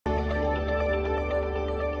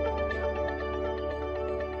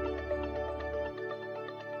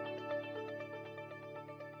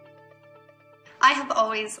I have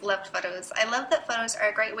always loved photos. I love that photos are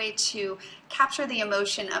a great way to capture the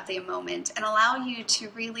emotion of the moment and allow you to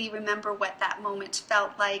really remember what that moment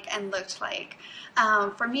felt like and looked like.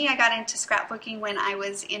 For me, I got into scrapbooking when I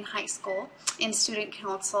was in high school in student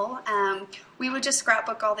council. We would just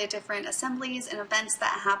scrapbook all the different assemblies and events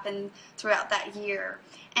that happened throughout that year.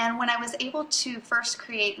 And when I was able to first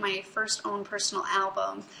create my first own personal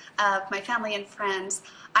album of my family and friends,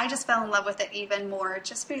 I just fell in love with it even more,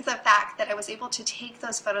 just because of the fact that I was able to take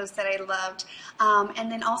those photos that I loved and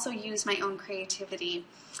then also use my own creativity.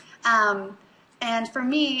 And for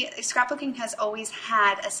me, scrapbooking has always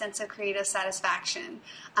had a sense of creative satisfaction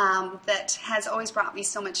that has always brought me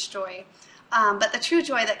so much joy. But the true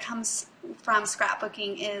joy that comes from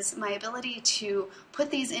scrapbooking is my ability to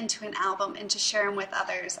put these into an album and to share them with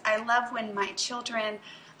others. I love when my children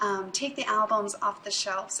take the albums off the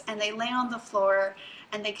shelves and they lay on the floor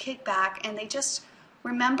and they kick back and they just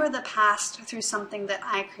remember the past through something that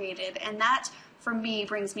I created, and that for me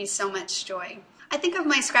brings me so much joy. I think of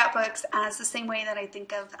my scrapbooks as the same way that I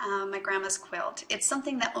think of my grandma's quilt. It's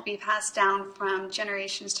something that will be passed down from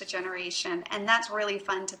generations to generation, and that's really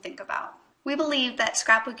fun to think about. We believe that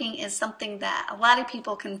scrapbooking is something that a lot of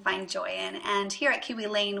people can find joy in, and here at Kiwi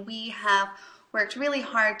Lane we have worked really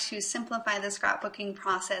hard to simplify the scrapbooking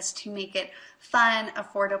process to make it fun,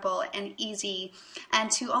 affordable, and easy, and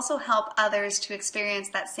to also help others to experience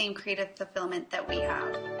that same creative fulfillment that we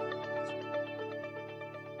have.